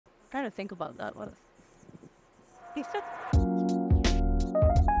trying to think about that one.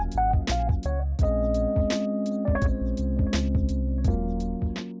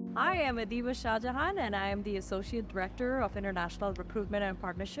 Hi, I'm Adiba Shahjahan, and I am the Associate Director of International Recruitment and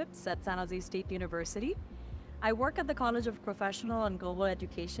Partnerships at San Jose State University. I work at the College of Professional and Global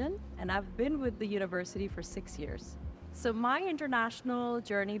Education, and I've been with the university for 6 years. So my international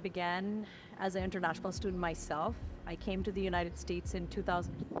journey began as an international student myself. I came to the United States in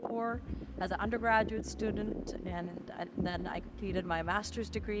 2004 as an undergraduate student, and then I completed my master's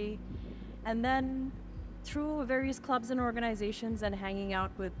degree. And then through various clubs and organizations and hanging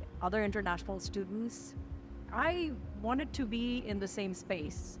out with other international students, I wanted to be in the same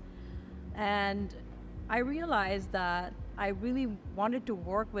space. And I realized that I really wanted to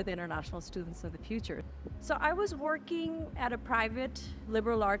work with international students in the future. So I was working at a private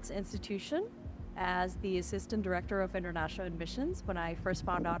liberal arts institution as the Assistant Director of International Admissions when I first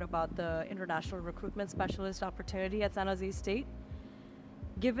found out about the International Recruitment Specialist opportunity at San Jose State.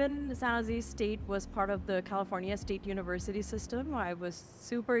 Given San Jose State was part of the California State University system, I was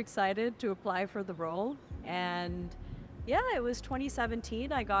super excited to apply for the role. And yeah, it was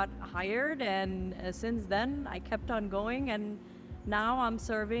 2017, I got hired, and since then I kept on going, and now I'm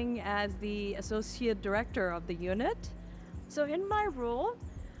serving as the Associate Director of the unit. So in my role,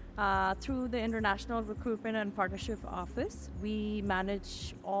 through the International Recruitment and Partnership Office, we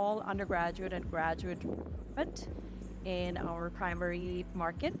manage all undergraduate and graduate recruitment in our primary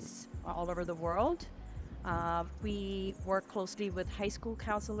markets all over the world. We work closely with high school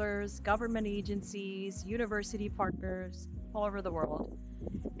counselors, government agencies, university partners all over the world.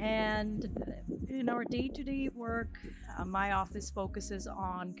 And in our day-to-day work, my office focuses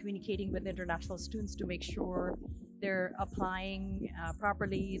on communicating with international students to make sure they're applying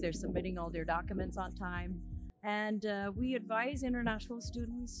properly, they're submitting all their documents on time. And we advise international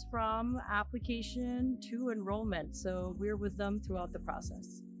students from application to enrollment. So we're with them throughout the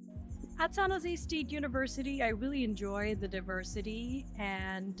process. At San Jose State University, I really enjoy the diversity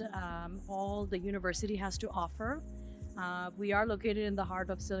and all the university has to offer. We are located in the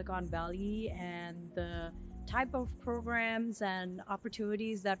heart of Silicon Valley, and the type of programs and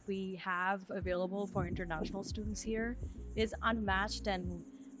opportunities that we have available for international students here is unmatched and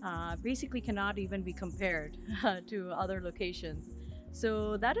basically cannot even be compared to other locations.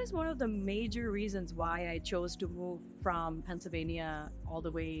 So that is one of the major reasons why I chose to move from Pennsylvania all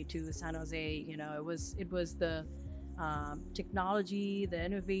the way to San Jose. You know, it was the technology, the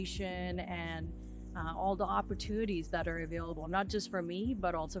innovation, and all the opportunities that are available, not just for me,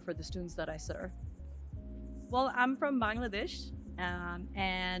 but also for the students that I serve. Well, I'm from Bangladesh,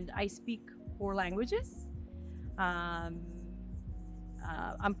 and I speak 4 languages. Um,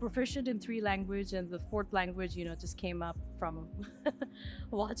 I'm proficient in 3 languages, and the 4th language, just came up from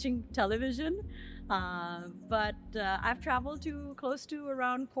watching television. But I've traveled to close to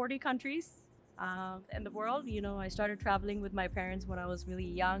around 40 countries in the world. I started traveling with my parents when I was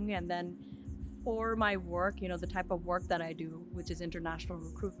really young, and then for my work, the type of work that I do, which is international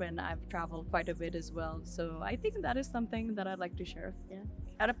recruitment, I've traveled quite a bit as well. So I think that is something that I'd like to share. Yeah.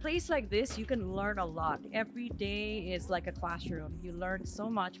 At a place like this, you can learn a lot. Every day is like a classroom. You learn so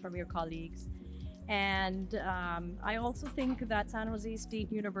much from your colleagues. And I also think that San Jose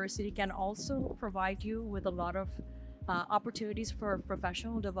State University can also provide you with a lot of opportunities for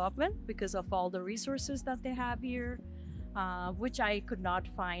professional development because of all the resources that they have here, which I could not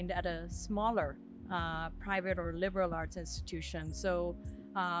find at a smaller private or liberal arts institution. So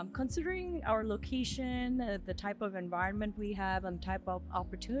considering our location, the type of environment we have, and type of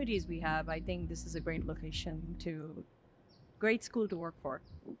opportunities we have, I think this is a great great school to work for.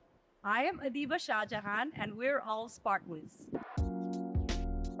 I am Adiba Shahjahan, and we're all Spartans.